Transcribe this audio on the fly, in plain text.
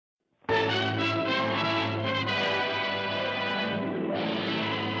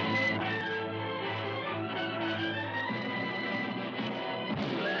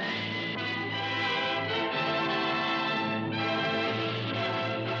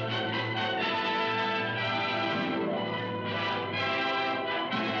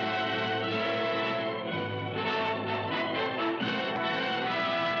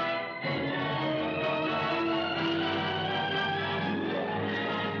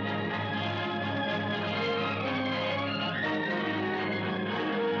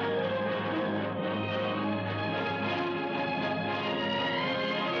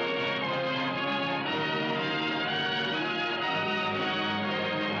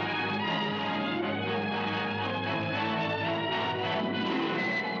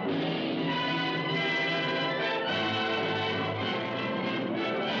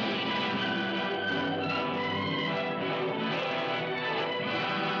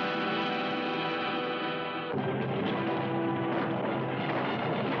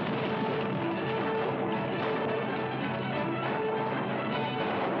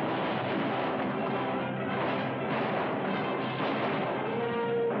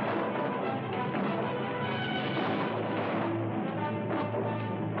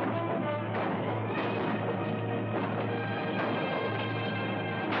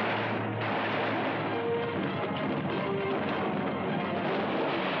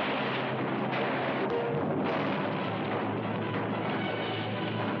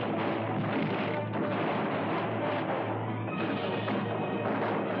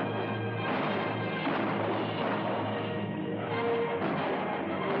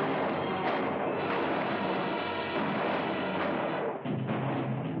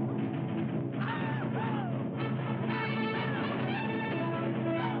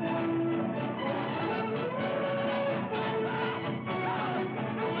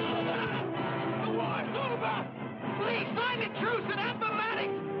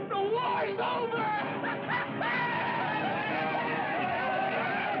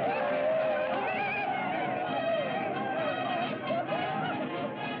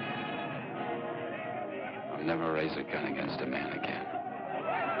Raise a gun against a man again.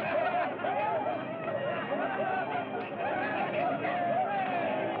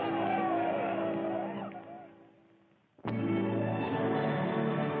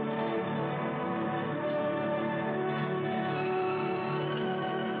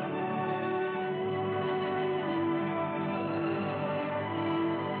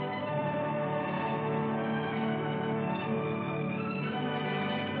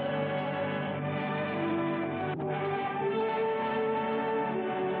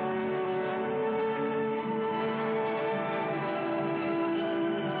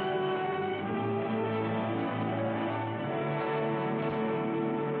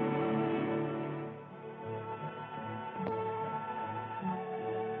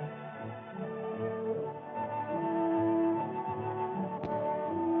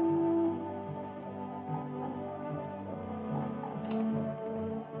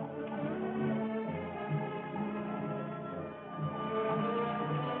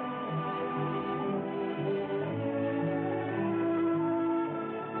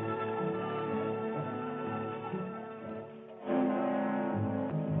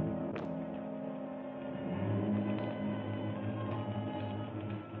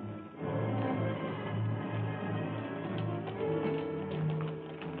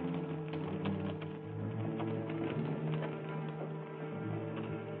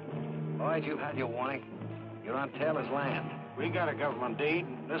 Boys, you've had your warning. You're on Taylor's land. We got a government deed.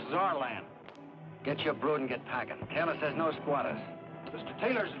 This is our land. Get your brood and get packing. Taylor says no squatters. Mr.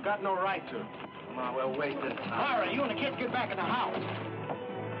 Taylor's got no right to. Come on, we'll wait this time. Myra, you and the kids get back in the house.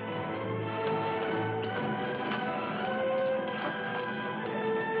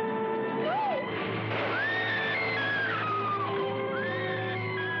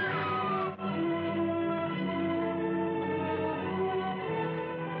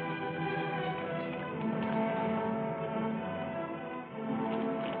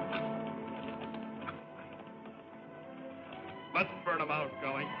 Let's burn them out,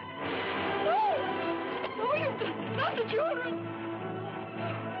 going. No! No, you've done not the children!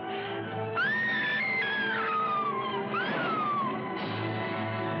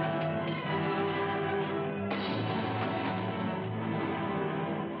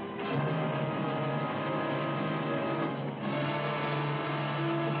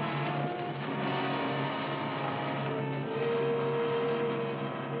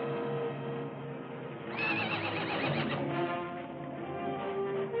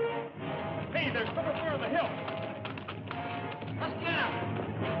 Hey, there's someone over the hill.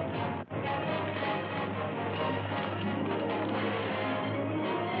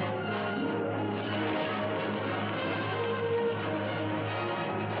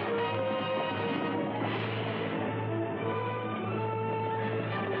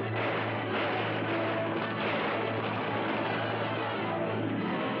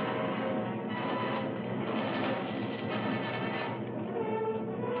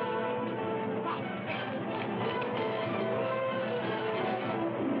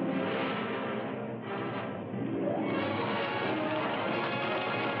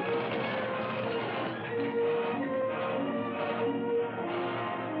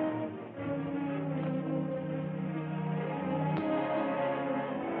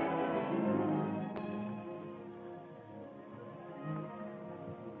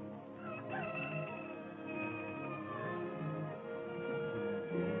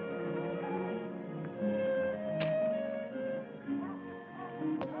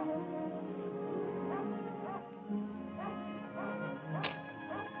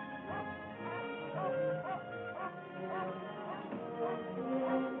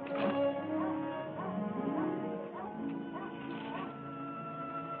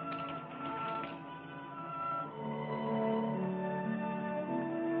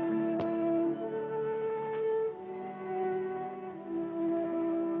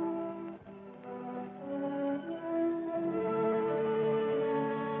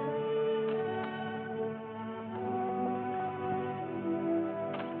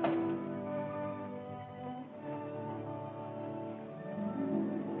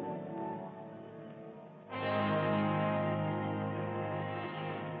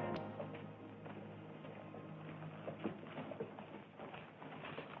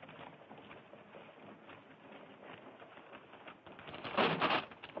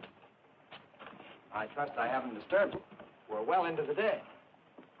 I trust I haven't disturbed you. We're well into the day.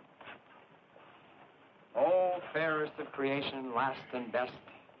 Oh, fairest of creation, last and best.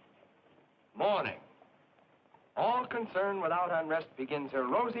 Morning. All concern without unrest begins her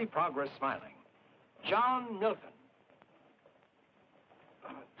rosy progress smiling. John Milton.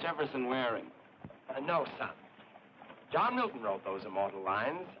 Jefferson Waring. No, son. John Milton wrote those immortal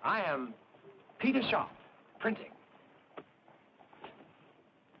lines. I am Peter Sharpe, printing.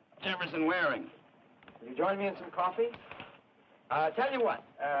 Jefferson Waring. Will you join me in some coffee? Tell you what,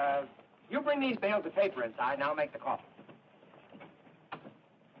 you bring these bales of paper inside, and I'll make the coffee.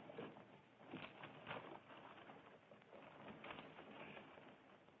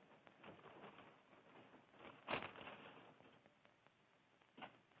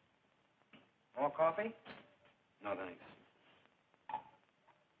 More coffee? No, thanks.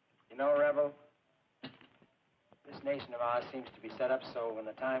 You know, Rebel, this nation of ours seems to be set up so when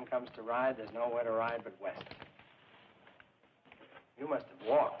the time comes to ride, there's nowhere to ride but west. You must have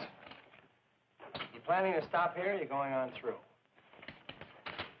walked. You planning to stop here, or you going on through?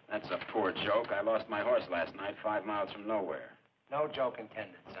 That's a poor joke. I lost my horse last night 5 miles from nowhere. No joke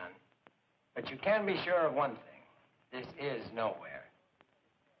intended, son. But you can be sure of one thing. This is nowhere.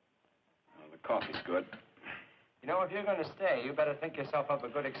 Well, the coffee's good. You know, if you're going to stay, you better think yourself up a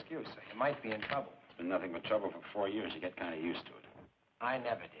good excuse, or you might be in trouble. It's been nothing but trouble for 4 years. You get kind of used to it. I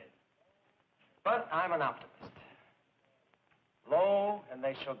never did. But I'm an optimist. Lo, and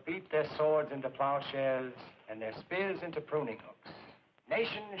they shall beat their swords into plowshares and their spears into pruning hooks.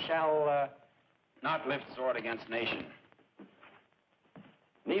 Nation shall, Not lift sword against nation.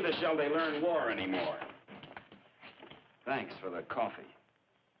 Neither shall they learn war anymore. Thanks for the coffee.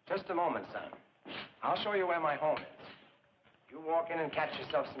 Just a moment, son. I'll show you where my home is. You walk in and catch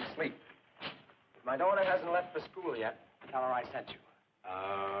yourself some sleep. If my daughter hasn't left for school yet, tell her I sent you.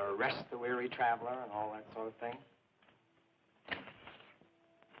 Rest the weary traveler and all that sort of thing.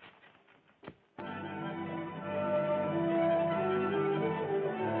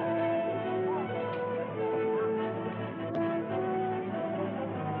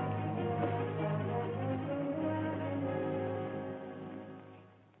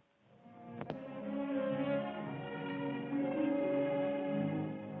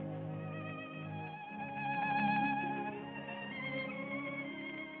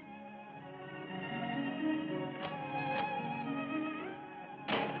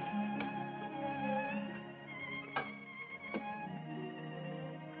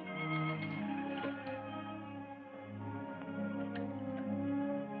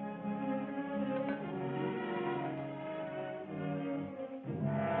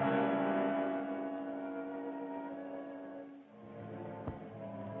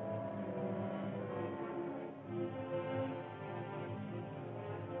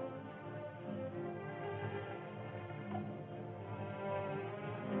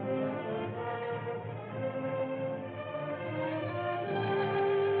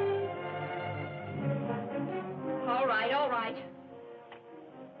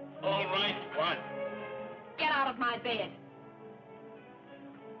 All right, what? Get out of my bed.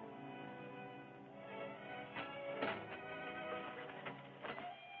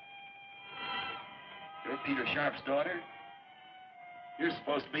 You're Peter Sharpe's daughter? You're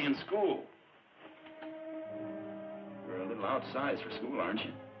supposed to be in school. You're a little outsized for school, aren't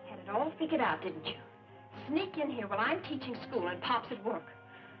you? Had it all figured out, didn't you? Sneak in here while I'm teaching school and Pop's at work.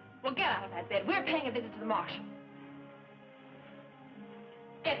 Well, get out of that bed. We're paying a visit to the marshal.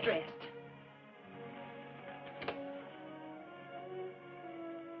 Get dressed.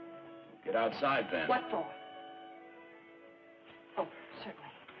 Get outside, then. What for? Oh,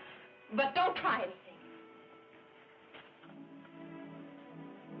 certainly. But don't try anything.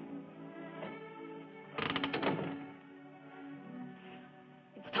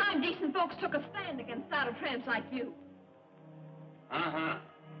 It's time decent folks took a stand against saddle tramps like you. Uh-huh.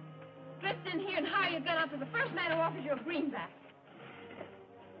 Drift in here and hire your gun out to the first man who offers you a greenback.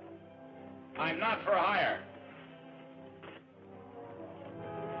 I'm not for hire.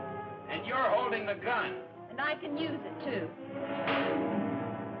 And you're holding the gun. And I can use it, too.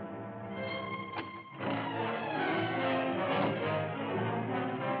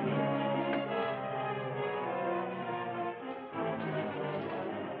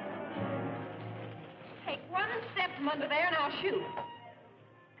 Take one step from under there and I'll shoot.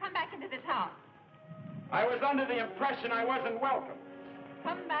 Come back into this house. I was under the impression I wasn't welcome.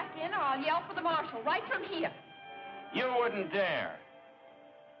 Come back in or I'll yell for the marshal right from here. You wouldn't dare.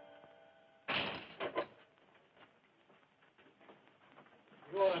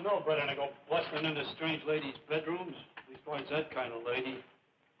 You ought to know better than to go bustling into strange ladies' bedrooms. Leastwise, that kind of lady.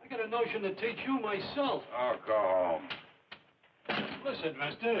 I I got a notion to teach you myself. Oh, go home. Listen,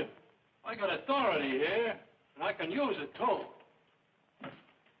 mister, I got authority here, and I can use it, too.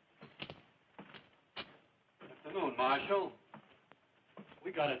 Good afternoon, Marshal.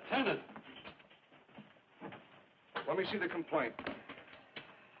 We got a tenant. Let me see the complaint.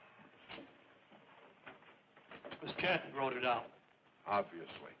 Miss Cathy wrote it out. Obviously.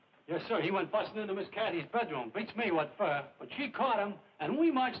 Yes, sir. He went busting into Miss Cathy's bedroom. Beats me what for. But she caught him, and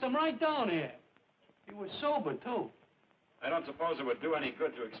we marched him right down here. He was sober, too. I don't suppose it would do any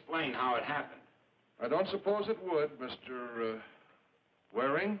good to explain how it happened. I don't suppose it would, Mr.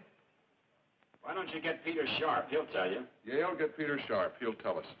 Waring. Why don't you get Peter Sharpe? He'll tell you. Yale, get Peter Sharpe. He'll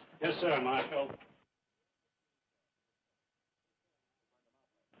tell us. Yes, sir, Marshal.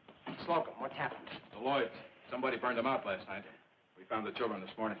 Slocum, what's happened? The Lloyds. Somebody burned them out last night. We found the children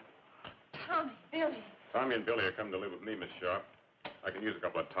this morning. Tommy, Billy. Tommy and Billy are coming to live with me, Miss Sharpe. I can use a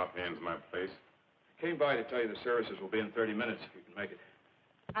couple of top hands in my place. Came by to tell you the services will be in 30 minutes if you can make it.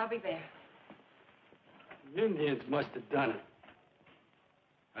 I'll be there. The Indians must have done it.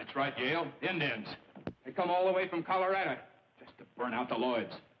 That's right, Yale. Indians. They come all the way from Colorado just to burn out the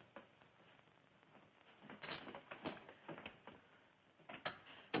Lloyds.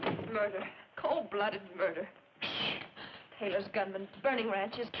 Murder. Cold-blooded murder. Taylor's gunmen, burning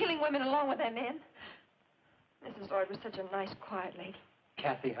ranches, killing women along with their men. Mrs. Lloyd was such a nice, quiet lady.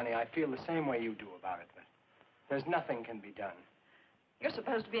 Kathy, honey, I feel the same way you do about it, but there's nothing can be done. You're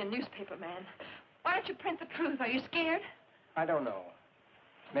supposed to be a newspaper man. Why don't you print the truth? Are you scared? I don't know.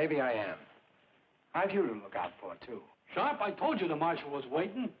 Maybe I am. I've you to look out for, too. Sharpe, I told you the marshal was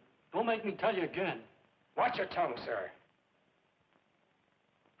waiting. Don't make me tell you again. Watch your tongue, sir.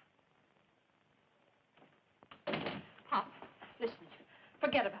 Pop, listen.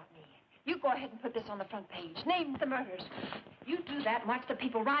 Forget about me. You go ahead and put this on the front page. Name the murders. You do that and watch the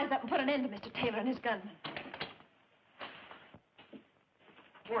people rise up and put an end to Mr. Taylor and his gunmen.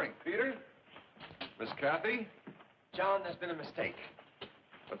 Morning, Peter. Miss Cathy. John, there's been a mistake.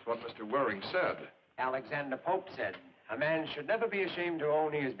 That's what Mr. Waring said. Alexander Pope said, a man should never be ashamed to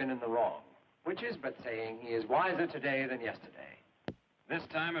own he has been in the wrong, which is but saying he is wiser today than yesterday. This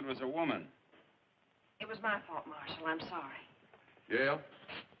time it was a woman. It was my fault, Marshal. I'm sorry. Yale.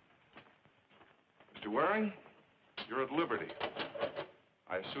 Mr. Waring, you're at liberty.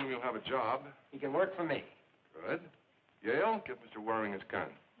 I assume you'll have a job. He can work for me. Good. Yale, give Mr. Waring his gun.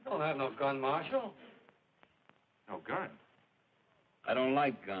 Don't have no gun, Marshal. No gun? I don't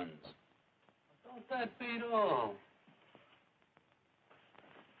like guns. Don't that beat all?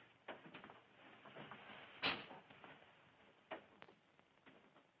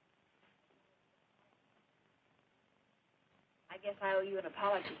 I guess I owe you an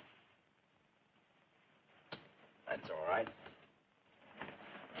apology. That's all right.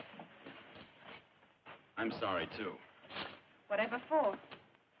 I'm sorry, too. Whatever for?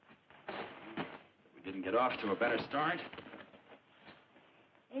 We didn't get off to a better start.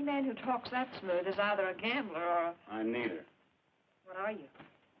 Any man who talks that smooth is either a gambler or a... I'm neither. What are you?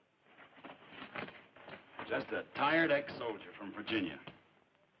 Just a tired ex-soldier from Virginia.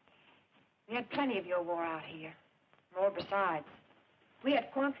 We had plenty of your war out here. More besides. We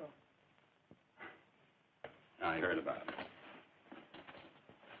had Quantrill. I heard about it.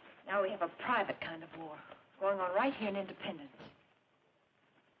 Now we have a private kind of war going on right here in Independence.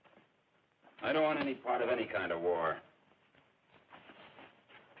 I don't want any part of any kind of war.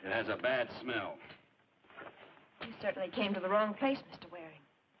 It has a bad smell. You certainly came to the wrong place, Mr. Waring.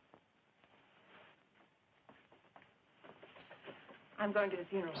 I'm going to the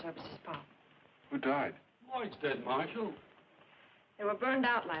funeral services, Pop. Who died? Lloyd's dead, Marshal. They were burned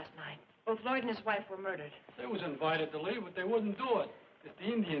out last night. Both Lloyd and his wife were murdered. They was invited to leave, but they wouldn't do it. If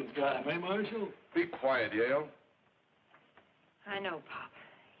the Indians got him, eh, Marshal? Be quiet, Yale. I know, Pop.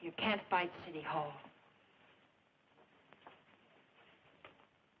 You can't fight City Hall.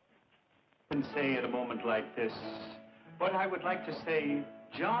 And say at a moment like this, what I would like to say,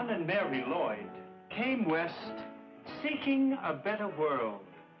 John and Mary Lloyd came west seeking a better world.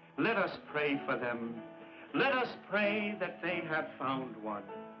 Let us pray for them. Let us pray that they have found one.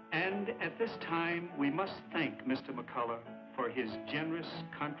 And at this time, we must thank Mr. McCullough for his generous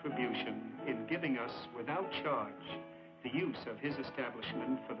contribution in giving us, without charge, the use of his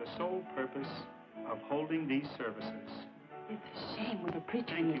establishment for the sole purpose of holding these services. It's a shame we were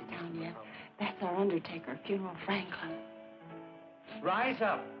preaching in this town yet. That's our undertaker, Funeral Franklin. Rise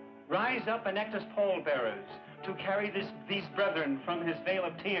up and act as pallbearers to carry these brethren from his vale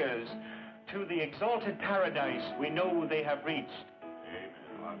of tears to the exalted paradise we know they have reached.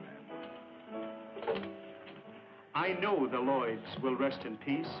 Amen. I know the Lloyds will rest in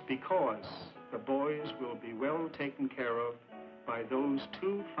peace because the boys will be well taken care of by those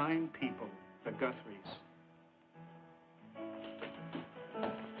two fine people, the Guthries.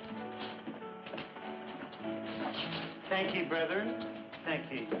 Thank ye, brethren.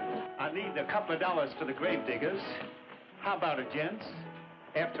 Thank ye. I need a couple of dollars for the grave diggers. How about it, gents?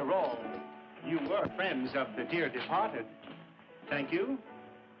 After all, you were friends of the dear departed. Thank you.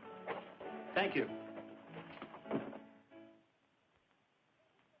 Thank you.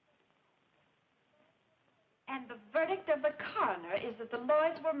 And the verdict of the coroner is that the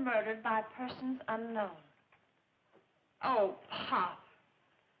Lloyds were murdered by persons unknown. Oh, Pop.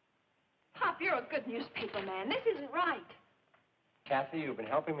 Pop, you're a good newspaper man. This isn't right. Cathy, you've been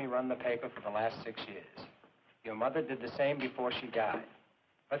helping me run the paper for the last 6 years. Your mother did the same before she died.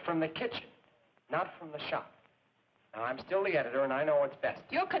 But from the kitchen, not from the shop. Now, I'm still the editor, and I know what's best.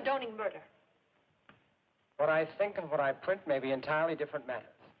 You're condoning murder. What I think and what I print may be entirely different matters.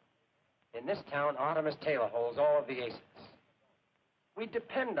 In this town, Artemus Taylor holds all of the aces. We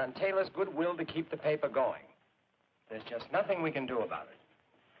depend on Taylor's goodwill to keep the paper going. There's just nothing we can do about it.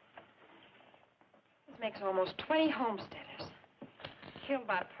 This makes almost 20 homesteaders. Killed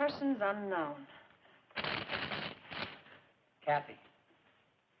by persons unknown. Cathy,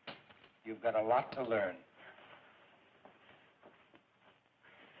 you've got a lot to learn.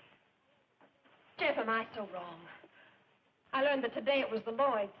 Jeff, am I so wrong? I learned that today it was the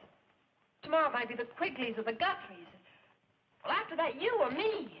Lloyds. Tomorrow it might be the Quigleys or the Guthries. Well, after that, you or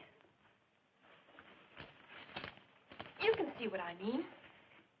me. You can see what I mean.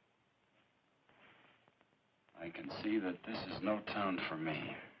 I can see that this is no town for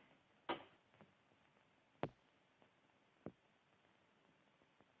me.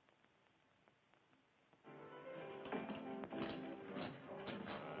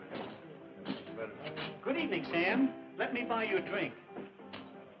 Good evening, Sam. Let me buy you a drink.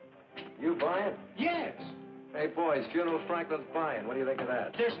 You buying? Yes. Hey, boys, funeral Franklin's buying. What do you think of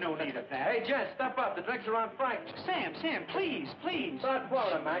that? There's no need of that. Hey, Jen, step up. The drinks are on Frank. Sam, please, please. Start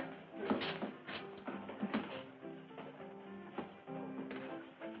quoting, Mac.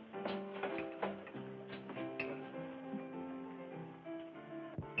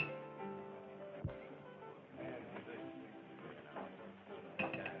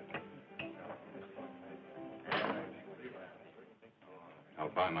 I'll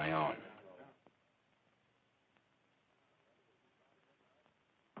buy my own.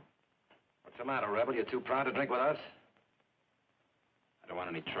 What's the matter, Rebel? You too proud to drink with us? I don't want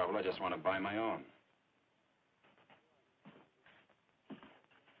any trouble. I just want to buy my own.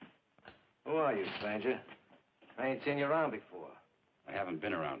 Who are you, stranger? I ain't seen you around before. I haven't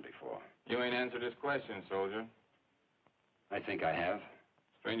been around before. You ain't answered his question, soldier. I think I have.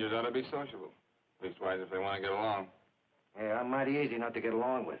 Strangers ought to be sociable. Leastwise, if they want to get along. Yeah, I'm mighty easy not to get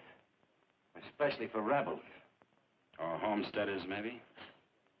along with. Especially for rebels. Or homesteaders, maybe?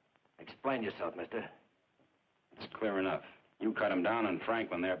 Explain yourself, mister. It's clear enough. You cut them down in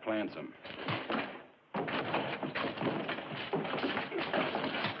Franklin, they're playing some.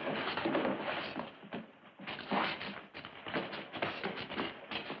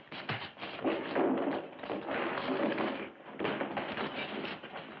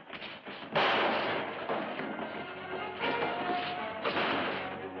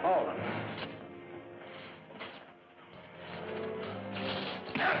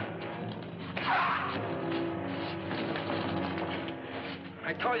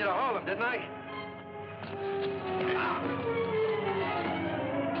 I told you to hold him, didn't I?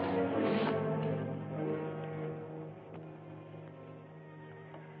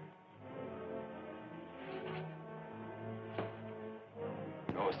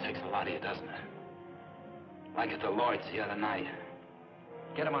 It always takes a lot of you, doesn't it? Like at the Lloyds the other night.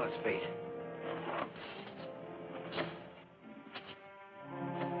 Get him on his feet.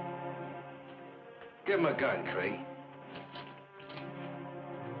 Give him a gun, Cree.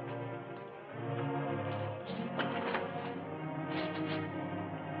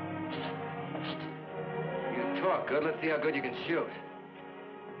 You talk good. Let's see how good you can shoot.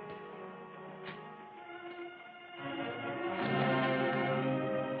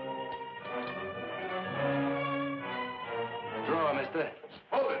 Draw, mister.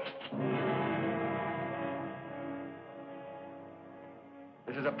 Hold it.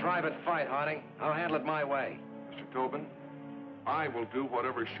 This is a private fight, Harding. I'll handle it my way. Mr. Tobin, I will do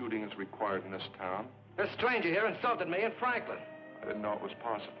whatever shooting is required in this town. This stranger here insulted me in Franklin. I didn't know it was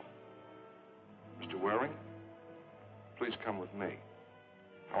possible. Mr. Waring, please come with me.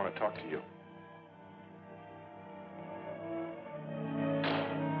 I want to talk to you.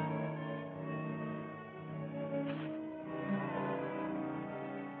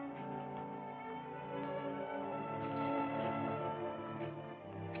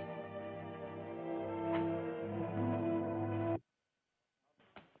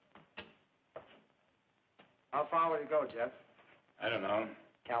 How far would it go, Jeff? I don't know.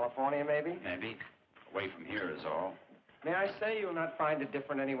 California, maybe? Maybe. Away from here is all. May I say you'll not find it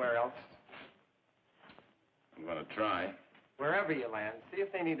different anywhere else? I'm going to try. Wherever you land, see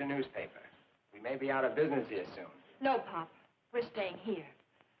if they need a newspaper. We may be out of business here soon. No, Pop. We're staying here.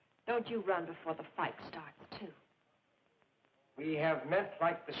 Don't you run before the fight starts, too. We have met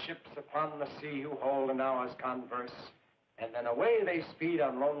like the ships upon the sea who hold an hour's converse, and then away they speed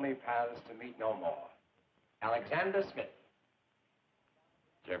on lonely paths to meet no more. Alexander Smith.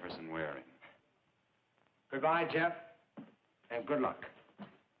 Jefferson Waring. Goodbye, Jeff, and good luck.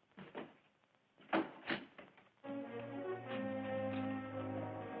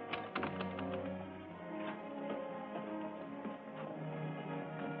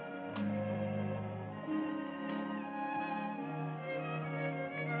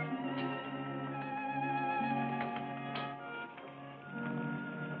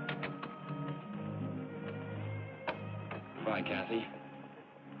 Goodbye, Cathy.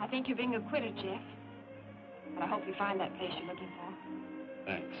 I think you're being acquitted, Jeff. But I hope you find that place you're looking for.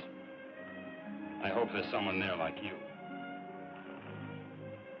 Thanks. I hope there's someone there like you.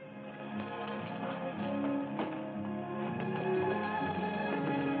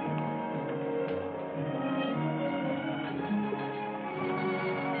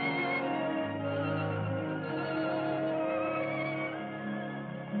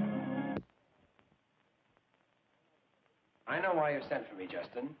 I know why you sent for me,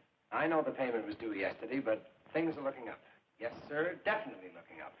 Justin. I know the payment was due yesterday, but things are looking up. Yes, sir, definitely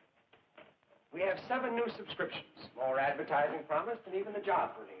looking up. We have 7 new subscriptions, more advertising promised, and even the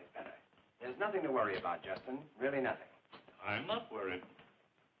job printing is better. There's nothing to worry about, Justin. Really nothing. I'm not worried.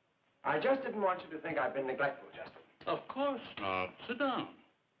 I just didn't want you to think I've been neglectful, Justin. Of course not. Sit down.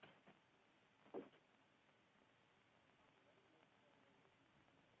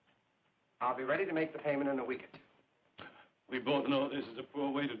 I'll be ready to make the payment in a week or 2. We both know this is a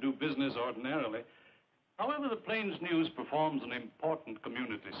poor way to do business ordinarily. However, the Plains News performs an important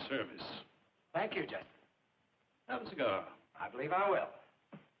community service. Thank you, Justin. Have a cigar. I believe I will.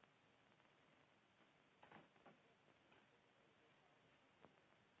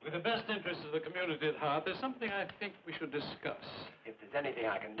 With the best interests of the community at heart, there's something I think we should discuss. If there's anything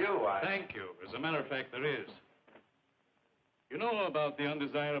I can do, I... Thank you. As a matter of fact, there is. You know about the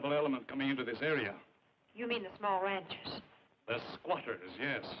undesirable element coming into this area? You mean the small ranchers? The squatters,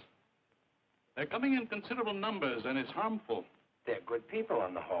 yes. They're coming in considerable numbers, and it's harmful. They're good people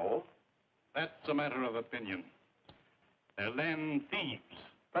on the whole. That's a matter of opinion. They're land thieves.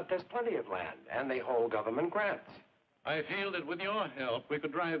 But there's plenty of land, and they hold government grants. I feel that with your help, we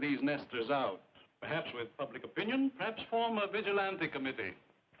could drive these nesters out. Perhaps with public opinion, perhaps form a vigilante committee.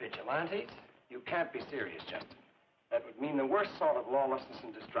 Vigilantes? You can't be serious, Justin. That would mean the worst sort of lawlessness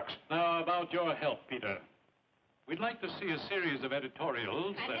and destruction. Now, about your help, Peter. We'd like to see a series of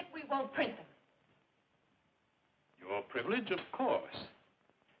editorials And that... if we won't print them? Your privilege, of course.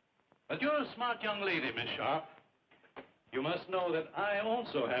 But you're a smart young lady, Miss Sharpe. You must know that I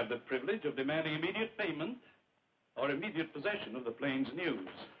also have the privilege of demanding immediate payment or immediate possession of the Plains News.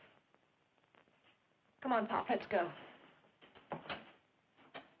 Come on, Pop, let's go.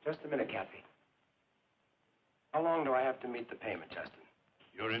 Just a minute, Cathy. How long do I have to meet the payment, Justin?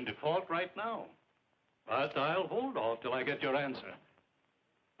 You're in default right now. But I'll hold off till I get your answer.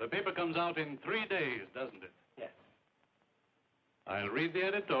 The paper comes out in 3 days, doesn't it? Yes. I'll read the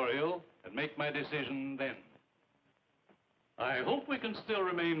editorial and make my decision then. I hope we can still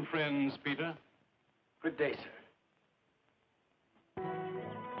remain friends, Peter. Good day, sir.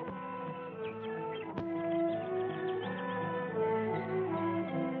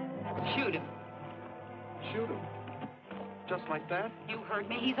 Shoot him. Shoot him. Just like that? You heard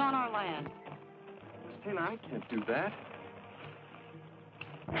me. He's on our land. Miss Taylor, I can't do that.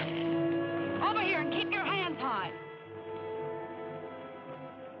 Over here and keep your hands high.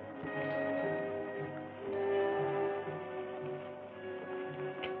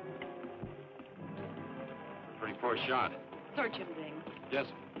 Pretty poor shot. Search him, Ding. Yes,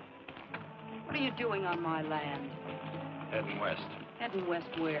 What are you doing on my land? heading west. Heading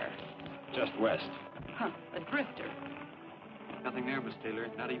west where? Just west. Huh, a drifter. Nothing there, Miss Taylor.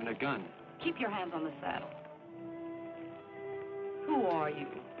 Not even a gun. Keep your hands on the saddle. Who are you?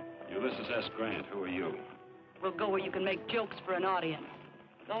 Ulysses S. Grant, who are you? We'll go where you can make jokes for an audience.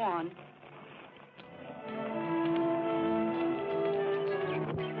 Go on.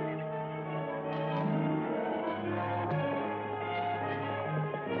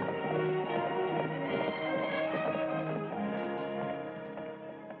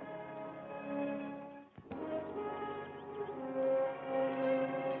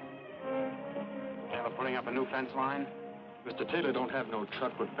 putting up a new fence line? Mr. Taylor don't have no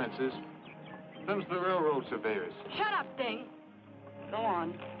truck with fences. Them's the railroad surveyors. Shut up, Ding. Go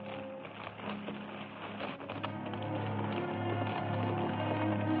on.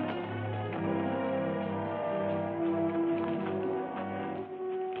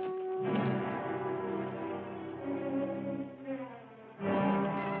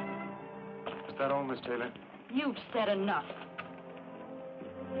 Is that all, Miss Taylor? You've said enough.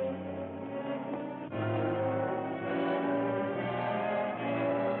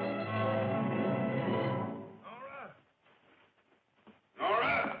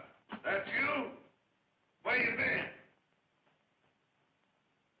 Norah, that's you? Where you been?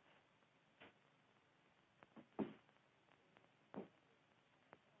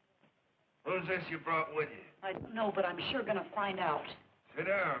 Who's this you brought with you? I don't know, but I'm sure gonna find out. Sit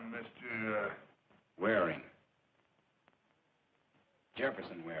down, Mr. Waring.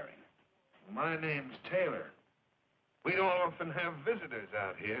 Jefferson Waring. My name's Taylor. We don't often have visitors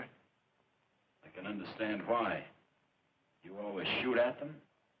out here. I can understand why. You always shoot at them?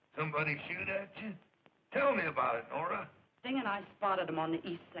 Somebody shoot at you? Tell me about it, Norah. Ding and I spotted him on the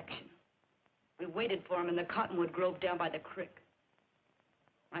east section. We waited for him in the cottonwood grove down by the creek.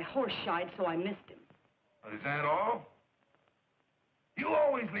 My horse shied, so I missed him. Is that all? You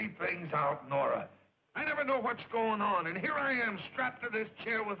always leave things out, Norah. I never know what's going on, and here I am strapped to this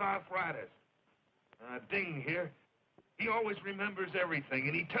chair with arthritis. Ding here, he always remembers everything,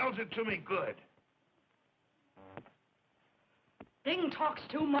 and he tells it to me good. Ding talks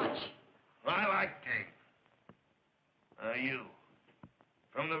too much. I like Ding. You,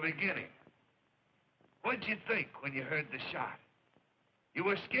 from the beginning, what'd you think when you heard the shot? You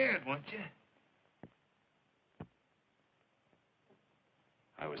were scared, weren't you?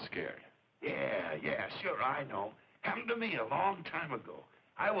 I was scared. Yeah, sure, I know. Happened to me a long time ago.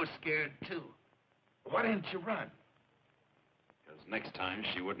 I was scared, too. Why didn't you run? Because next time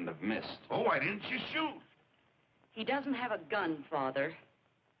she wouldn't have missed. Oh, why didn't you shoot? He doesn't have a gun, Father.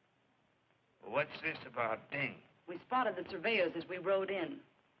 What's this about Ding? We spotted the surveyors as we rode in.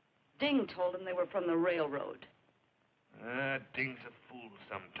 Ding told him they were from the railroad. Ding's a fool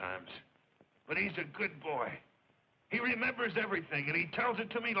sometimes. But he's a good boy. He remembers everything, and he tells it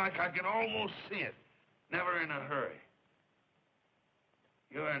to me like I can almost see it. Never in a hurry.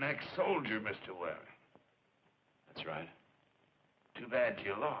 You're an ex-soldier, Mr. Waring. That's right. Too bad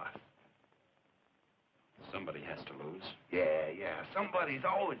you lost. Somebody has to lose. Yeah. Somebody's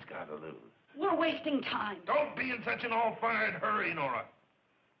always got to lose. We're wasting time. Don't be in such an all-fired hurry, Norah.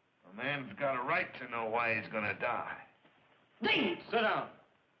 A man's got a right to know why he's gonna die. Ding! Sit down.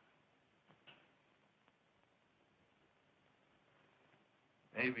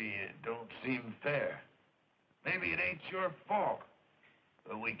 Maybe it don't seem fair. Maybe it ain't your fault.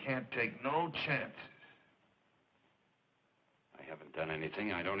 But we can't take no chances. I haven't done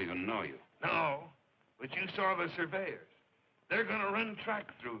anything. I don't even know you. No, but you saw the surveyors. They're gonna run track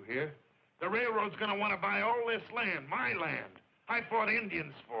through here. The railroad's gonna want to buy all this land, my land. I fought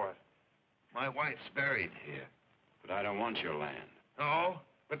Indians for it. My wife's buried here. But I don't want your land. No,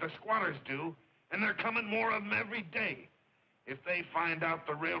 but the squatters do, and they're coming more of them every day. If they find out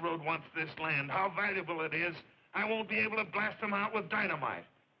the railroad wants this land, how valuable it is, I won't be able to blast them out with dynamite.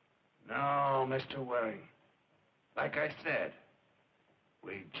 No, Mr. Waring. Like I said,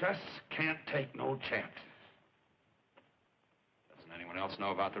 we just can't take no chances. Doesn't anyone else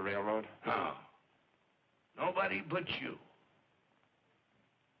know about the railroad? No. Nobody but you.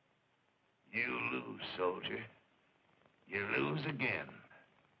 You lose, soldier. You lose again.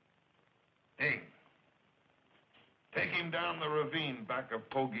 Ding. Take him down the ravine back of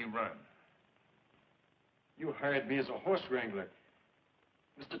Pogey Run. You hired me as a horse wrangler.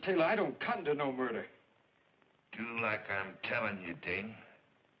 Mr. Taylor, I don't cotton to no murder. Do like I'm telling you, Ding.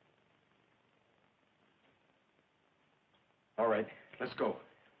 All right, let's go.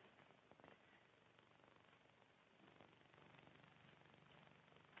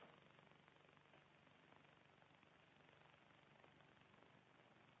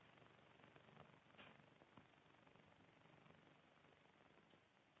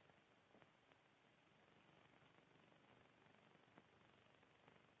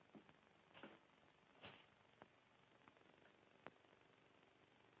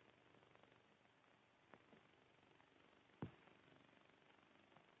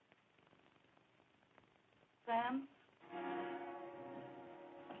 Sam?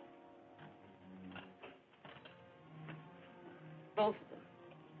 Both of them.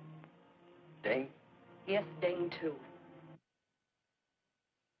 Ding? Yes, Ding, too.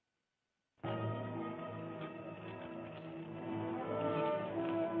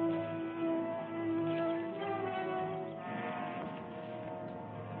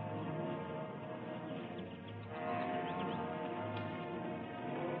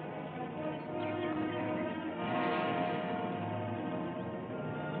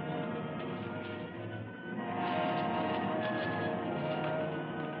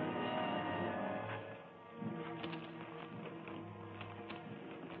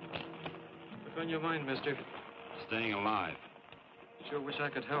 on your mind, mister? Staying alive. Sure wish I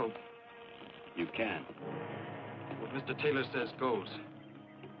could help. You can. What Mr. Taylor says goes.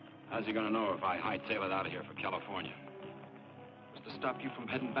 How's he gonna know if I hightail it out of here for California? Was to stop you from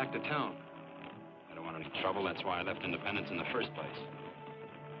heading back to town. I don't want any trouble. That's why I left Independence in the first place.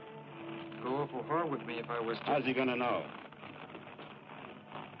 Go awful hard with me if I was to... How's he gonna know?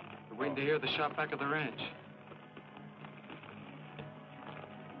 We're waiting to hear the shot back of the ranch.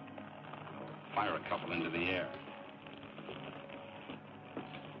 Fire a couple into the air.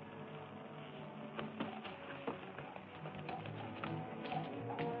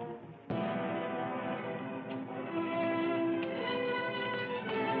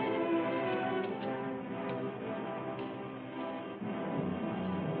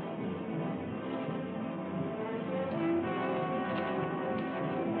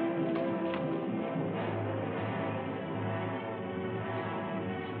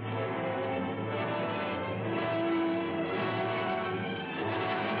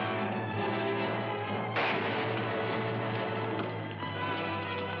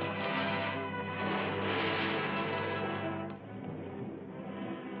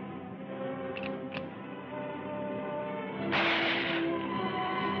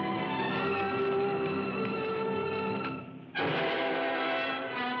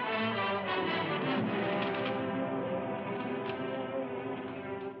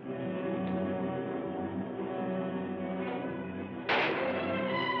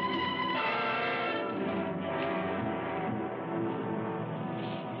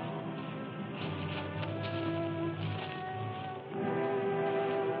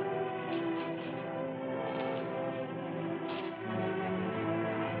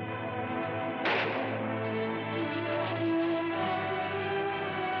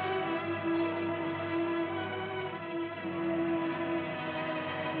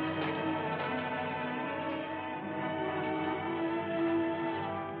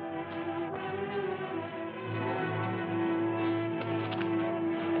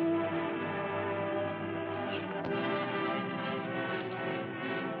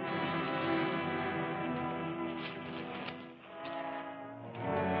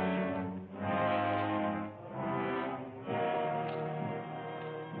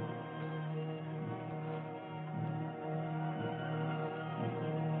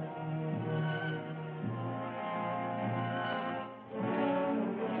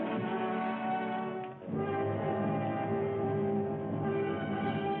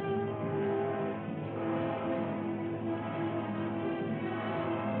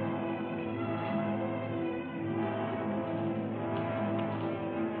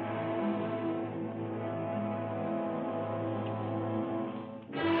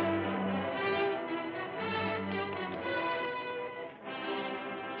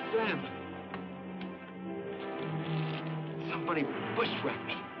 Somebody bushwhacked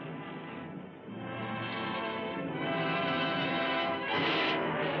me.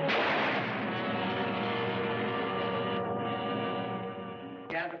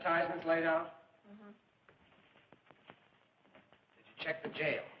 The advertisements laid out? Mm-hmm. Did you check the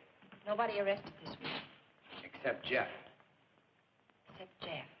jail? Nobody arrested this week. Except Jeff. Except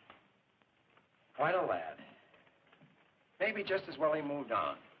Jeff. Quite a lad. Maybe just as well he moved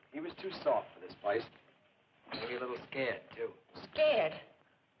on. He was too soft for this place. Maybe a little scared, too. Scared?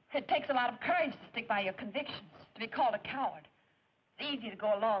 It takes a lot of courage to stick by your convictions, to be called a coward. It's easy to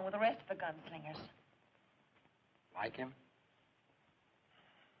go along with the rest of the gunslingers. Like him?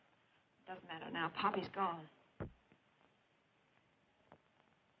 Doesn't matter now. Poppy's gone.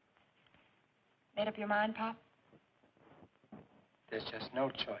 Made up your mind, Pop? There's just no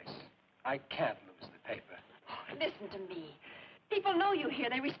choice. I can't lose the paper. Oh, listen to me. People know you here.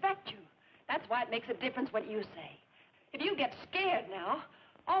 They respect you. That's why it makes a difference what you say. If you get scared now,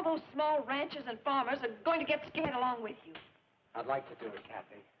 all those small ranchers and farmers are going to get scared along with you. I'd like to do it,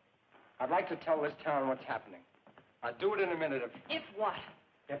 Cathy. I'd like to tell this town what's happening. I'd do it in a minute If what?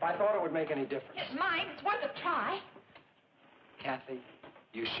 if I thought it would make any difference. It might. It's worth a try. Cathy,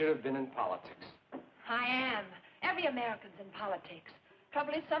 you should have been in politics. I am. Every American's in politics.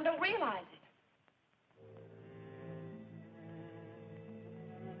 Trouble is, some don't realize it.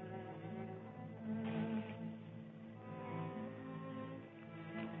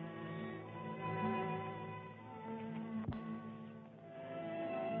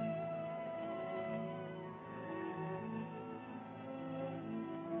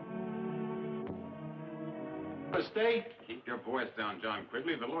 Stay? Keep your voice down, John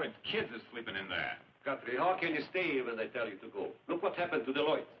Quigley. The Lloyd's kids is sleeping in there. Guthrie, how can you stay when they tell you to go? Look what happened to the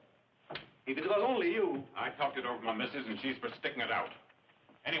Lloyds. If it was only you... I talked it over with my missus, and she's for sticking it out.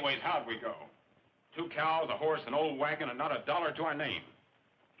 Anyways, how'd we go? 2 cows, a horse, an old wagon, and not a dollar to our name.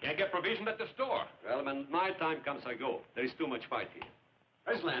 Can't get provision at the store. Well, when my time comes, I go. There is too much fight here.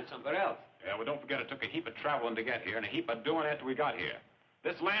 There's land somewhere else. Yeah, well, don't forget it took a heap of traveling to get here and a heap of doing after we got here.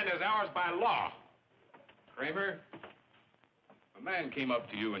 This land is ours by law. Kramer, a man came up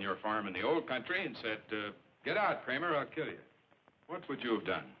to you on your farm in the old country and said, get out, Kramer, I'll kill you. What would you have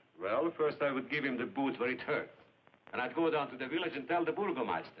done? Well, first I would give him the boot where it hurts. And I'd go down to the village and tell the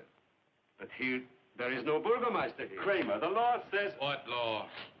burgomaster. But here, there is no burgomaster here. Kramer, the law says... What law?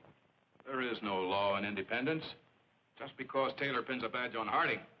 There is no law in independence. Just because Taylor pins a badge on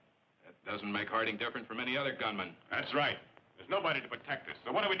Harding, that doesn't make Harding different from any other gunman. That's right. There's nobody to protect us.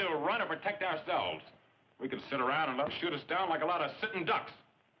 So what do? Run or protect ourselves? We can sit around and let them shoot us down like a lot of sitting ducks.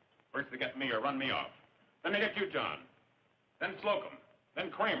 First they get me or run me off. Then they get you, John. Then Slocum.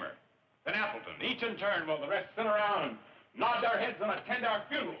 Then Kramer. Then Appleton. Each in turn while the rest sit around and nod their heads and attend our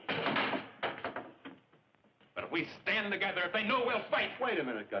funeral. But if we stand together, if they know we'll fight... Wait a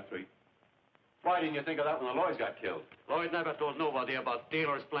minute, Guthrie. Why didn't you think of that when the Lloyds got killed? Lloyd never told nobody about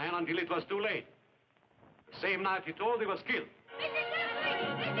Taylor's plan until it was too late. The same night he told, he was killed.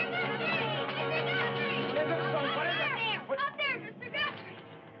 Up there, Mr. Guthrie.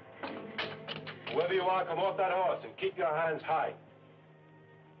 Whoever you are, come off that horse and keep your hands high.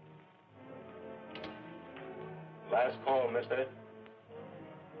 Last call, mister.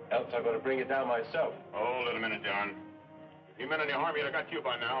 Else I'm going to bring it down myself. Hold it a minute, John. If you meant any harm, he'd have got you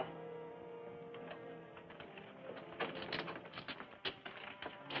by now.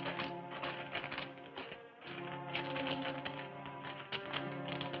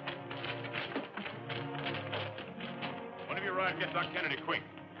 One of you ride and get Doc Kennedy quick.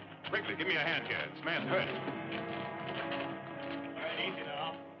 Quickly, give me a hand here. This man's hurt. All right, easy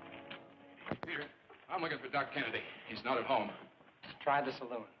now. Peter, I'm looking for Doc Kennedy. He's not at home. Try the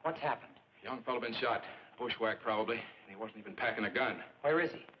saloon. What's happened? Young fellow been shot. Bushwhack, probably. And he wasn't even packing a gun. Where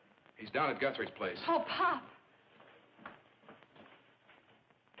is he? He's down at Guthrie's place. Oh, Pop.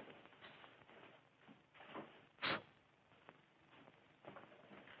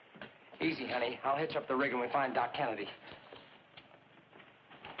 Easy, honey. I'll hitch up the rig when we find Doc Kennedy.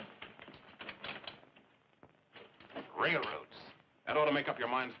 Railroads. That ought to make up your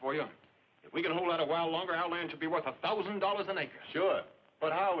minds for you. If we can hold out a while longer, our land should be worth $1,000 an acre. Sure.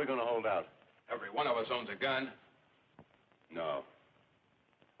 But how are we going to hold out? Every one of us owns a gun. No.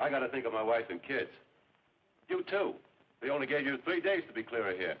 I got to think of my wife and kids. You, too. They only gave you 3 days to be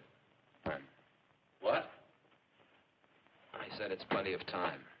clear of here. What? I said it's plenty of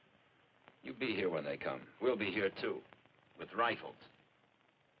time. You be here when they come. We'll be here, too. With rifles.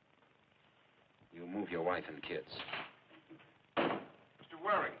 You move your wife and kids. Mr.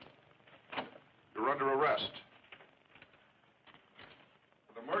 Waring, you're under arrest.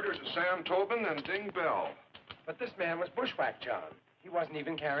 For the murders of Sam Tobin and Ding Bell. But this man was bushwhacked, John. He wasn't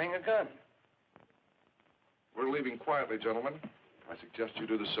even carrying a gun. We're leaving quietly, gentlemen. I suggest you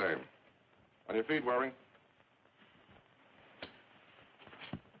do the same. On your feet, Waring.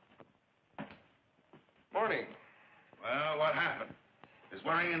 Morning. Well, what happened? Is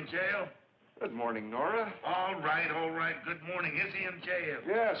Waring in jail? Good morning, Norah. All right, all right. Good morning. Is he in jail?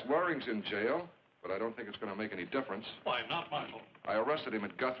 Yes, Waring's in jail, but I don't think it's going to make any difference. Why not, Marshal? I arrested him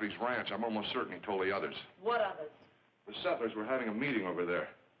at Guthrie's ranch. I'm almost certain he told the others. What others? The settlers were having a meeting over there.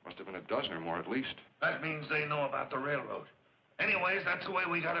 Must have been a dozen or more at least. That means they know about the railroad. Anyways, that's the way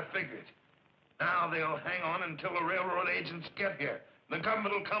we got to figure it. Now they'll hang on until the railroad agents get here. The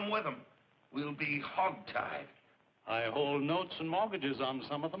government will come with them. We'll be hogtied. I hold notes and mortgages on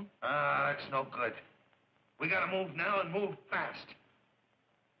some of them. Ah, that's no good. We got to move now and move fast.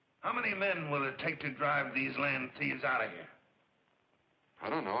 How many men will it take to drive these land thieves out of here? I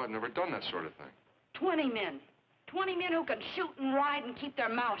don't know. I've never done that sort of thing. 20 men. 20 men who can shoot and ride and keep their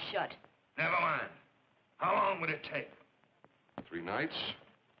mouths shut. Never mind. How long would it take? 3 nights?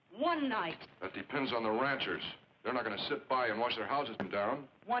 1 night. That depends on the ranchers. They're not going to sit by and watch their houses come down.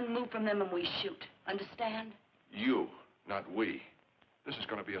 1 move from them and we shoot. Understand? You, not we. This is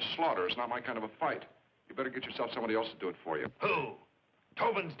going to be a slaughter. It's not my kind of a fight. You better get yourself somebody else to do it for you. Who?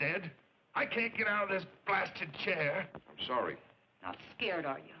 Tobin's dead. I can't get out of this blasted chair. I'm sorry. Not scared,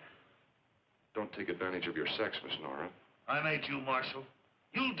 are you? Don't take advantage of your sex, Miss Norah. I made you, Marshal.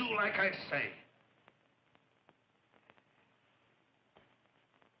 You'll do like I say.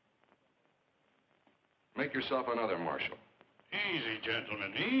 Make yourself another, Marshal. Easy,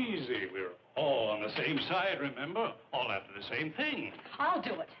 gentlemen, easy. We're all on the same side, remember? All after the same thing. I'll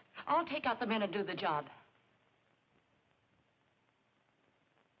do it. I'll take out the men and do the job.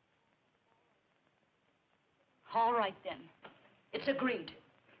 All right, then. It's agreed.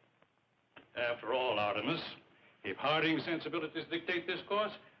 After all, Artemus, if Harding's sensibilities dictate this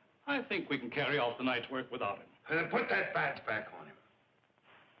course, I think we can carry off the night's work without him. Put that badge back on him.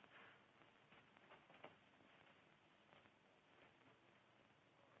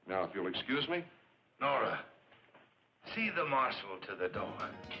 Now, if you'll excuse me. Norah, see the marshal to the door.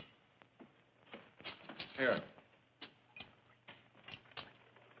 Here.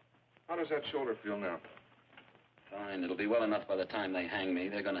 How does that shoulder feel now? Fine. It'll be well enough by the time they hang me.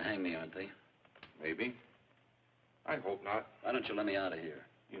 They're going to hang me, aren't they? Maybe. I hope not. Why don't you let me out of here?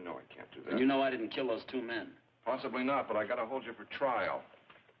 You know I can't do that. And you know I didn't kill those two men. Possibly not, but I gotta hold you for trial.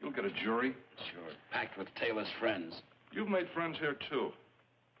 You'll get a jury. Sure. Packed with Taylor's friends. You've made friends here, too.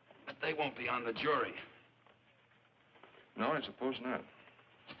 But they won't be on the jury. No, I suppose not.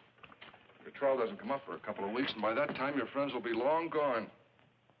 Your trial doesn't come up for a couple of weeks, and by that time, your friends will be long gone.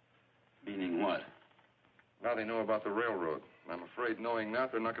 Meaning what? Now they know about the railroad. And I'm afraid, knowing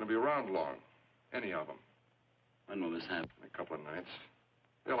that, they're not going to be around long. Any of them. When will this happen? In a couple of nights.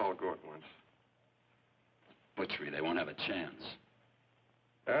 They'll all go at once. Butchery, they won't have a chance.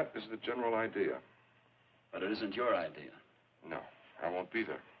 That is the general idea. But it isn't your idea. No, I won't be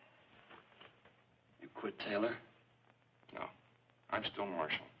there. You quit Taylor? No, I'm still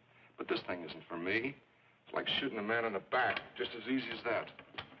marshal. But this thing isn't for me. It's like shooting a man in the back, just as easy as that.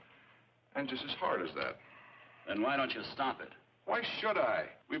 And just as hard as that. Then why don't you stop it? Why should I?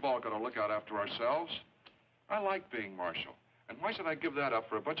 We've all got to look out after ourselves. I like being marshal. And why should I give that up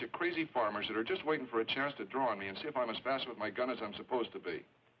for a bunch of crazy farmers that are just waiting for a chance to draw on me and see if I'm as fast with my gun as I'm supposed to be?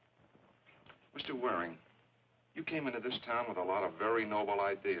 Mr. Waring, you came into this town with a lot of very noble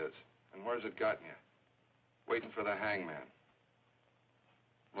ideas. And where's it gotten you? Waiting for the hangman.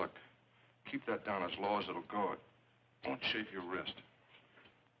 Look, keep that down as low as it'll go. Don't shave your wrist.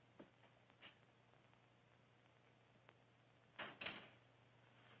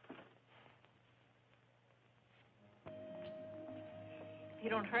 If you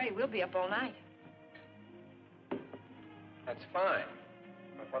don't hurry, we'll be up all night. That's fine.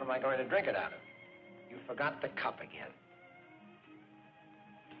 But what am I going to drink it out of? You forgot the cup again.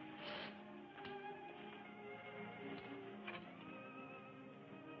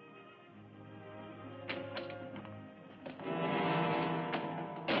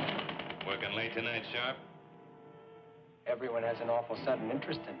 Working late tonight, Sharpe? Everyone has an awful sudden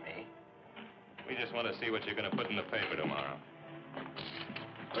interest in me. We just want to see what you're going to put in the paper tomorrow.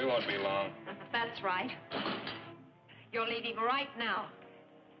 We won't be long. That's right. You're leaving right now.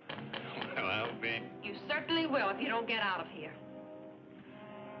 Well, I'll be. You certainly will if you don't get out of here.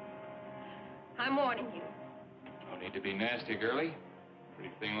 I'm warning you. Don't need to be nasty, girlie.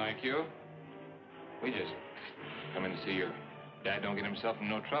 Pretty thing like you. We just come in to see your dad don't get himself in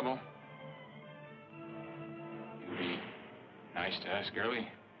no trouble. You be nice to us, girlie.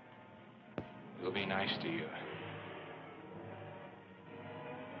 We'll be nice to you.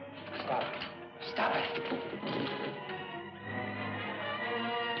 Stop it. Stop it.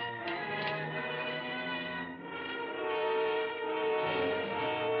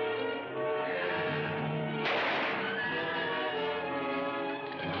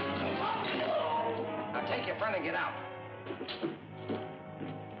 Now take your friend and get out.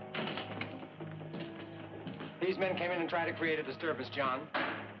 These men came in and tried to create a disturbance, John.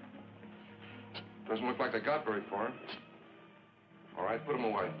 Doesn't look like they got very far. All right, put them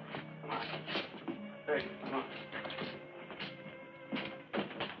away. Hey, come on.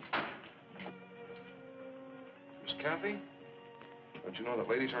 Miss Cathy, don't you know that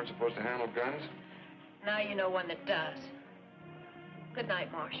ladies aren't supposed to handle guns? Now you know one that does. Good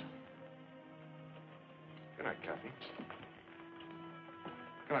night, Marshal. Good night, Cathy.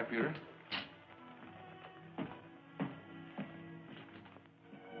 Good night, Peter.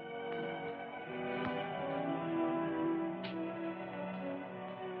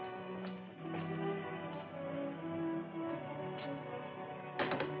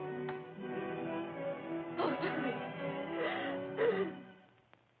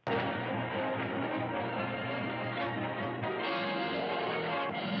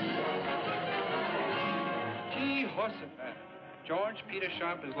 George, Peter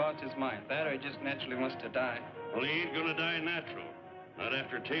Sharpe has lost his mind. That or he just naturally wants to die. Well, he ain't gonna die natural. Not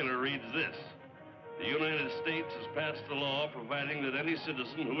after Taylor reads this. The United States has passed a law providing that any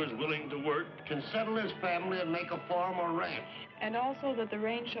citizen who is willing to work can settle his family and make a farm or ranch. And also that the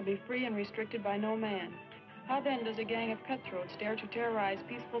range shall be free and restricted by no man. How then does a gang of cutthroats dare to terrorize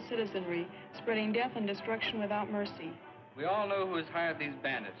peaceful citizenry, spreading death and destruction without mercy? We all know who has hired these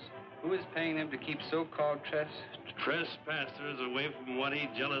bandits. Who is paying them to keep so-called trespassers away from what he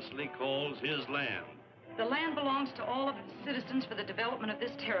jealously calls his land? The land belongs to all of its citizens for the development of this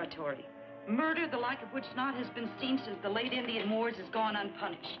territory. Murder, the like of which not has been seen since the late Indian wars, has gone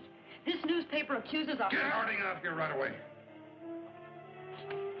unpunished. This newspaper accuses a... Get Harding out here right away.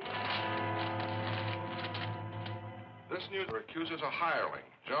 This newspaper accuses a hireling,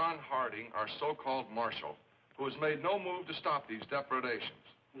 John Harding, our so-called marshal, who has made no move to stop these depredations.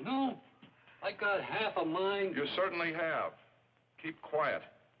 No, I got half a mind. You certainly have. Keep quiet.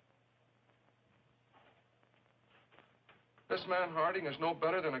 This man Harding is no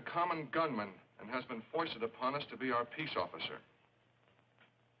better than a common gunman and has been foisted upon us to be our peace officer.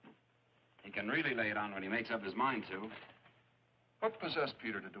 He can really lay it on when he makes up his mind to. What possessed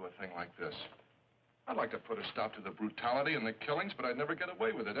Peter to do a thing like this? I'd like to put a stop to the brutality and the killings, but I'd never get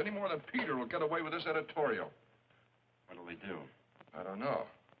away with it, any more than Peter will get away with this editorial. What'll we do? I don't know.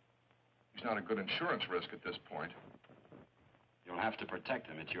 He's not a good insurance risk at this point. You'll have to protect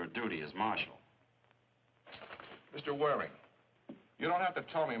him. It's your duty as marshal. Mr. Waring, you don't have to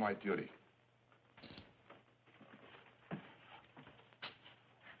tell me my duty.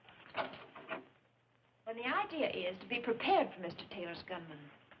 Then the idea is to be prepared for Mr. Taylor's gunmen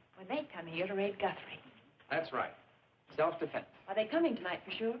when they come here to raid Guthrie. That's right. Self-defense. Are they coming tonight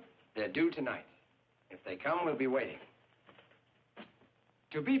for sure? They're due tonight. If they come, we'll be waiting.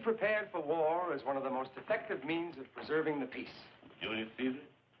 To be prepared for war is one of the most effective means of preserving the peace. Julius Caesar?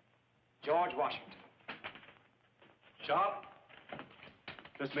 George Washington. Sharpe,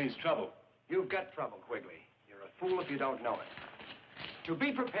 this means trouble. You've got trouble, Quigley. You're a fool if you don't know it. To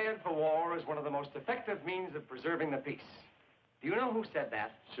be prepared for war is one of the most effective means of preserving the peace. Do you know who said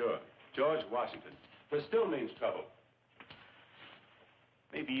that? Sure, George Washington. This still means trouble.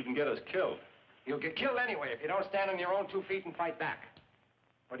 Maybe even get us killed. You'll get killed anyway if you don't stand on your own 2 feet and fight back.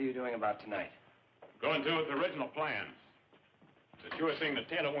 What are you doing about tonight? Going through with the original plans. It's a sure thing that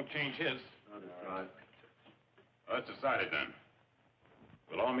Taylor won't change his. That's right. Well, that's decided then.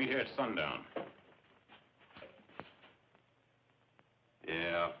 We'll all meet here at sundown.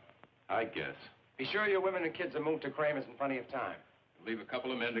 Yeah, I guess. Be sure your women and kids are moved to Kramer's in plenty of time. Leave a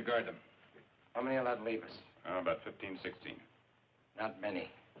couple of men to guard them. How many will that leave us? About 15, 16. Not many.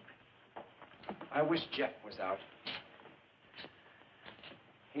 I wish Jeff was out.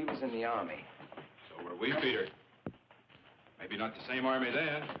 He was in the army. So were we, Peter. Maybe not the same army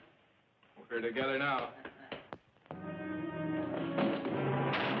then. We're together now.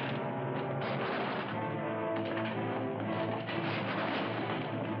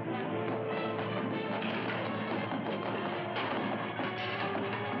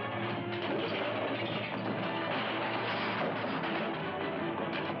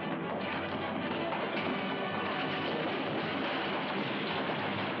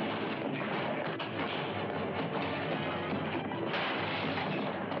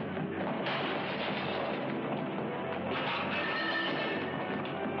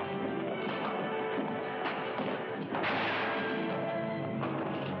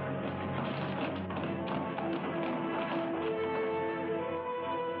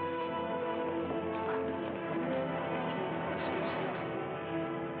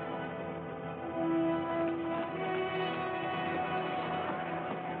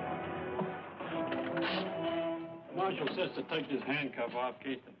 Marshal says to take this handcuff off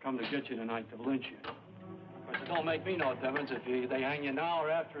in case they come to get you tonight to lynch you. But it don't make me no difference if they hang you now or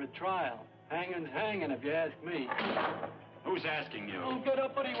after a trial. Hanging's hanging, if you ask me. Who's asking you? Don't get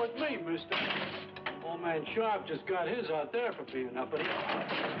uppity with me, mister. Old man Sharpe just got his out there for being uppity.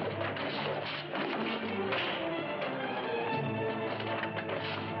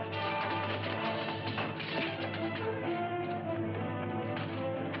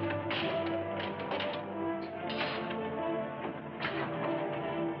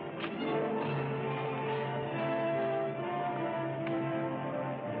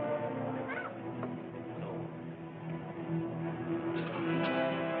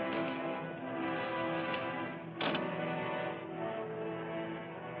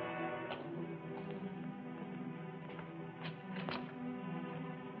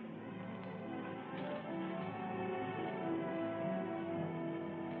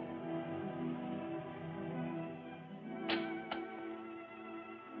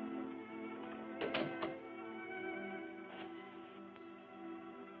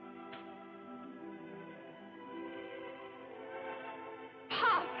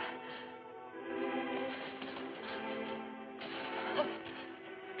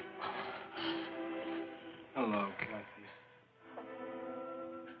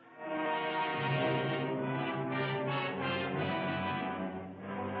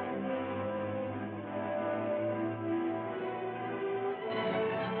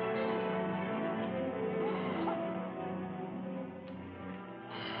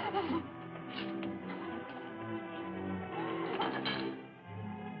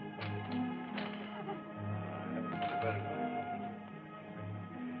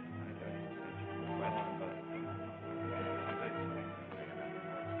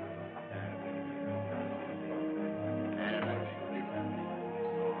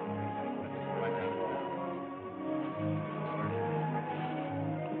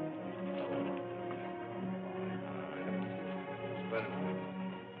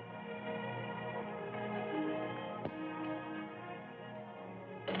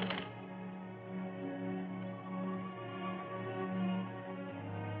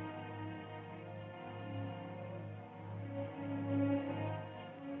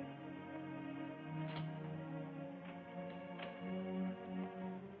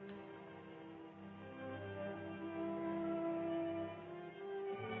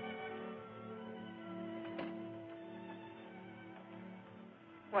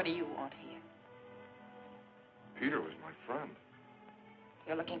 What do you want here? Peter was my friend.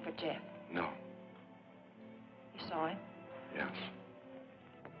 You're looking for Jeff. No. You saw him? Yes.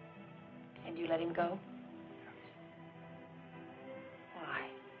 And you let him go? Why?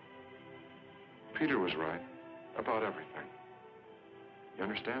 Peter was right about everything. You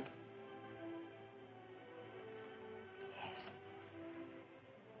understand? Yes.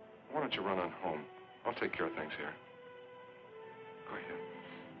 Why don't you run on home? I'll take care of things here. Go ahead.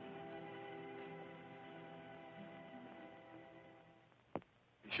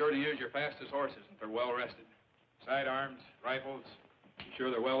 Be sure to use your fastest horses if they're well rested. Sidearms, rifles, be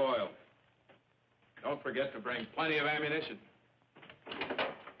sure they're well oiled. Don't forget to bring plenty of ammunition.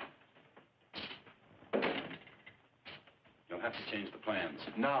 You'll have to change the plans.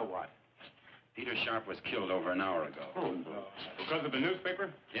 Now what? Peter Sharpe was killed over an hour ago. Oh, no. Because of the newspaper?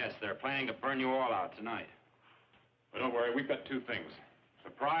 Yes, they're planning to burn you all out tonight. Well, don't worry, we've got two things.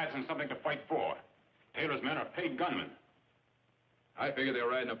 Surprise and something to fight for. Taylor's men are paid gunmen. I figure they'll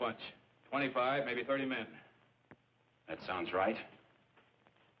ride in a bunch. 25, maybe 30 men. That sounds right.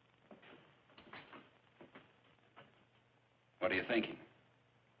 What are you thinking?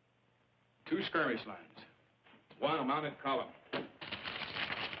 2 skirmish lines. 1 a mounted column.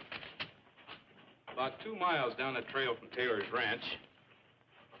 About 2 miles down the trail from Taylor's ranch.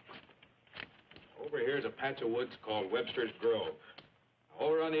 Over here's a patch of woods called Webster's Grove.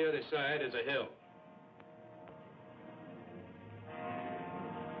 Over on the other side is a hill.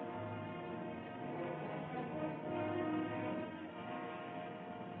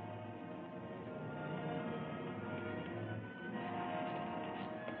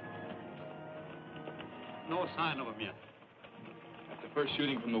 No sign of him yet. At the first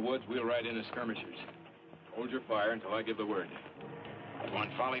shooting from the woods, we'll ride in as skirmishers. Hold your fire until I give the word. You want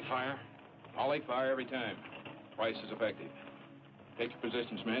volley fire? Volley fire every time. Twice as effective. Take your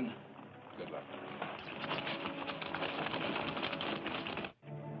positions, men. Good luck.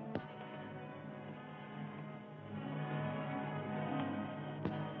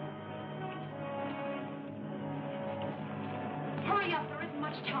 Hurry up, there isn't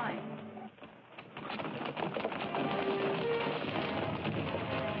much time.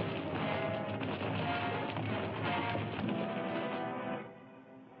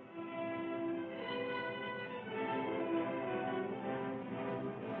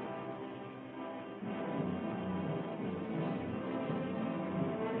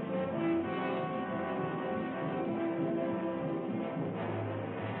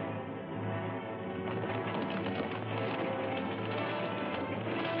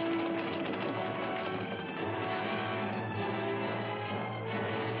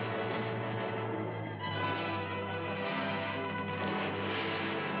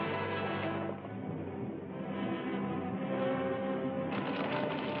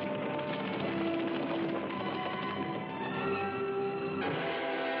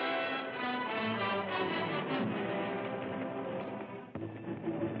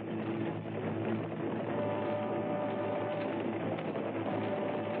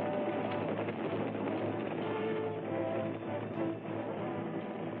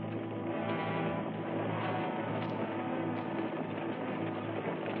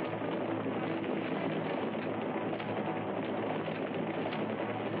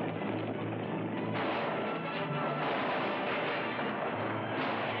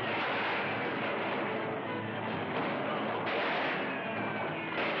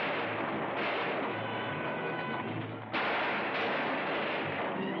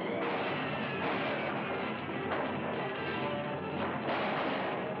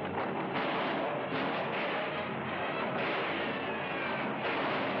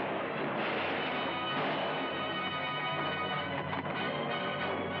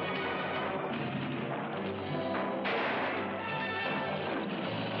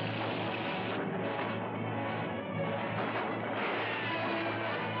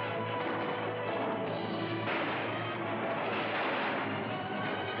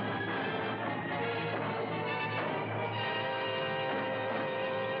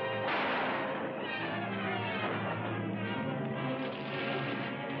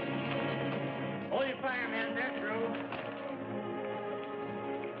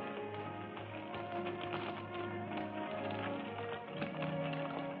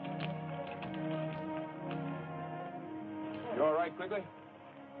 You all right, Quigley?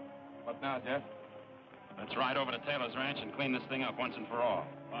 What now, Jeff? Let's ride over to Taylor's ranch and clean this thing up once and for all.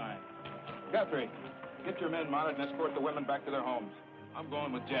 Fine. Guthrie, get your men mounted and escort the women back to their homes. I'm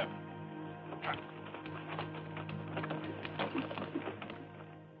going with Jeff.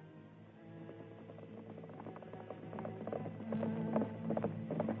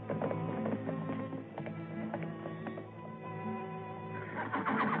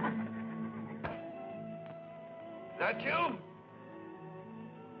 that you?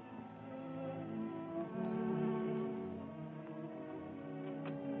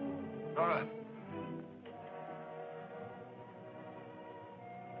 Norah.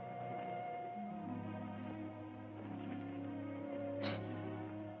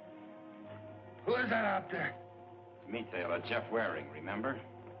 Who is that out there? It's me, Taylor. Jeff Waring, remember?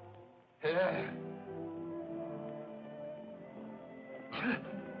 Yeah.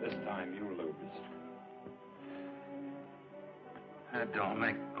 This time you lose. That don't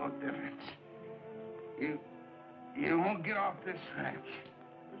make no difference. You won't get off this ranch.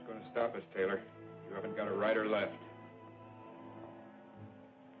 Who's going to stop us, Taylor? You haven't got a right or left.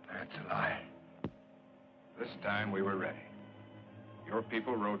 That's a lie. This time we were ready. Your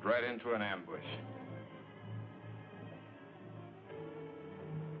people rode right into an ambush.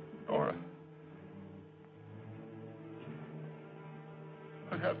 Norah.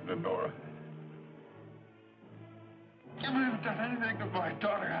 What happened to Norah? If you've done anything to my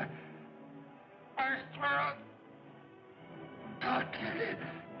daughter, I swear I'll kill you.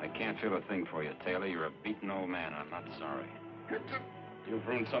 I can't feel a thing for you, Taylor. You're a beaten old man. I'm not sorry. You've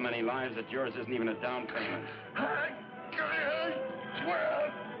ruined so many lives that yours isn't even a down payment. I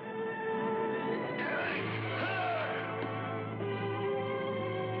swear.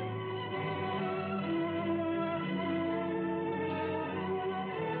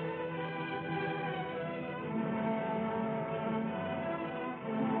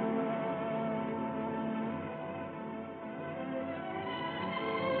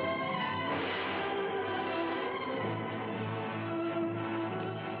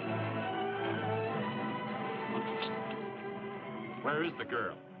 Where is the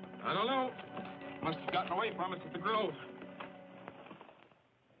girl? I don't know. Must have gotten away from us at the Grove.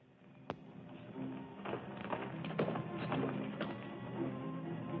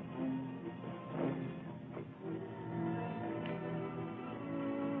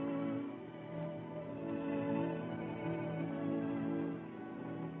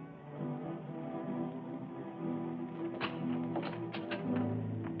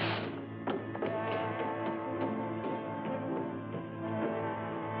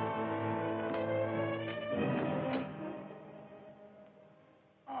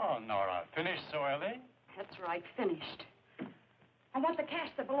 Norah, finished so early? That's right, finished. I want the cash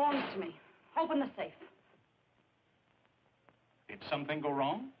that belongs to me. Open the safe. Did something go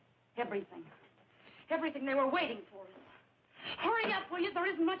wrong? Everything. Everything. They were waiting for us. Hurry up, will you?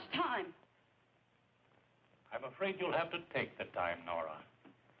 There isn't much time. I'm afraid you'll have to take the time, Norah.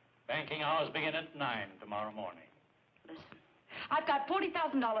 Banking hours begin at 9 tomorrow morning. Listen, I've got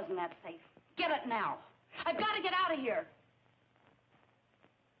 $40,000 in that safe. Get it now. I've got to get out of here.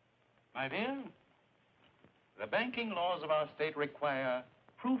 My dear, the banking laws of our state require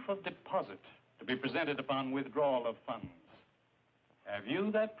proof of deposit to be presented upon withdrawal of funds. Have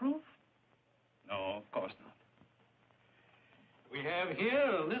you that proof? No, of course not. We have here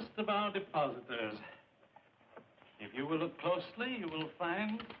a list of our depositors. If you will look closely, you will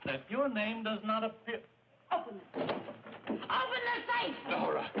find that your name does not appear. Open it. Open the safe!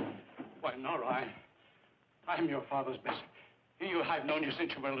 Norah. Why, Norah, I'm your father's best. I've known you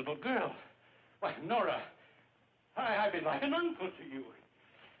since you were a little girl. Why, Norah, I've been like an uncle to you.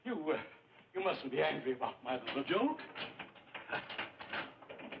 You mustn't be angry about my little joke.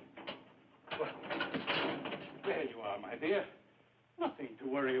 Well, there you are, my dear. Nothing to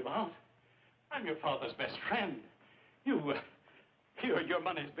worry about. I'm your father's best friend. Your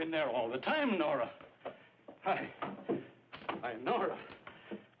money's been there all the time, Norah. Hi, Norah.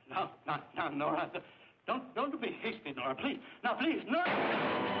 Now, Norah, don't be hasty, Norah, please. Now, please,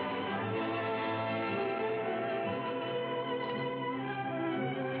 Norah.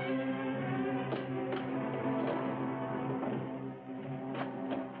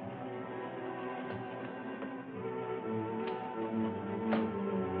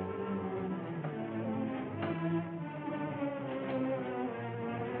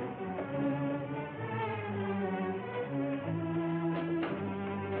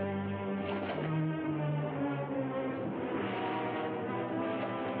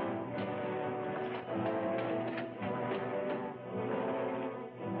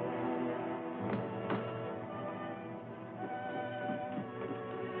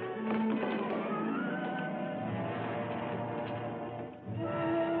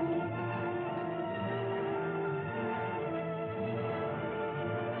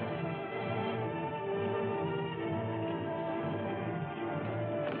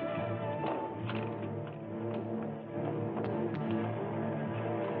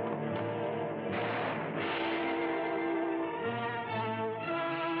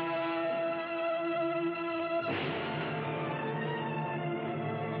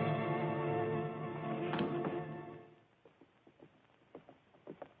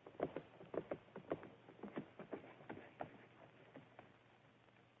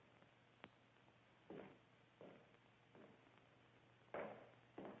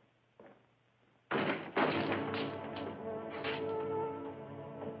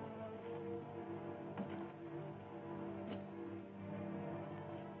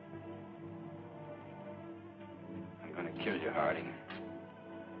 kill you, Harding.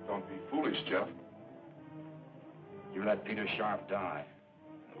 Don't be foolish, Jeff. You let Peter Sharpe die.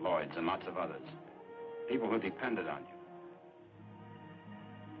 The Lloyds and lots of others. People who depended on you.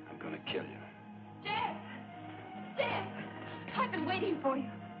 I'm gonna kill you. Jeff! Jeff! I've been waiting for you.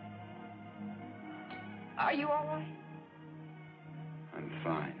 Are you all right? I'm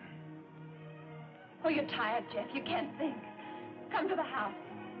fine. Oh, you're tired, Jeff. You can't think. Come to the house.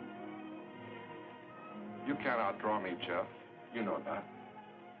 You can't outdraw me, Jeff. You know that.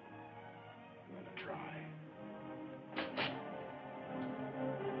 I'm gonna try.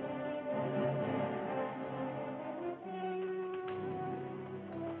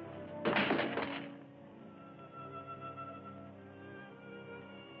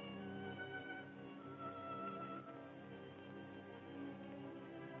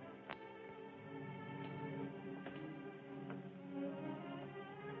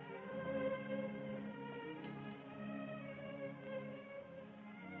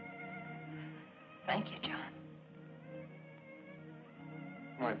 Thank you, John.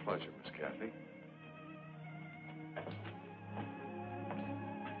 My pleasure, Miss Cathy.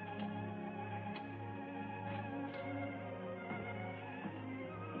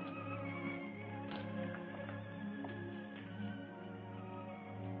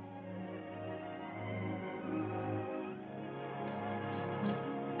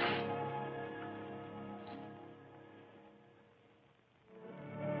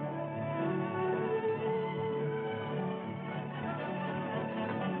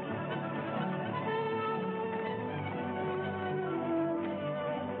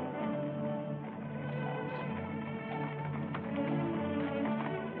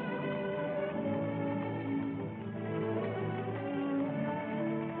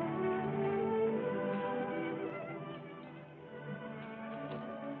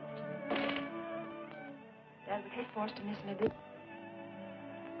 Dad would hate for us to miss an edition.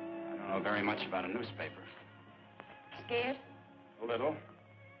 I don't know very much about a newspaper. Scared? A little.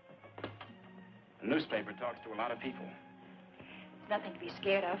 A newspaper talks to a lot of people. It's nothing to be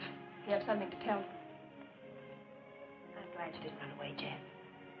scared of. You have something to tell them. I'm glad you didn't run away, Jeff.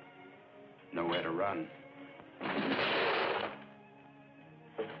 Nowhere to run.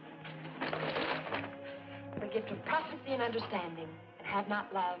 The gift of prophecy and understanding, and have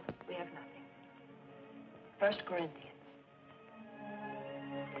not love, we have nothing. 1 Corinthians.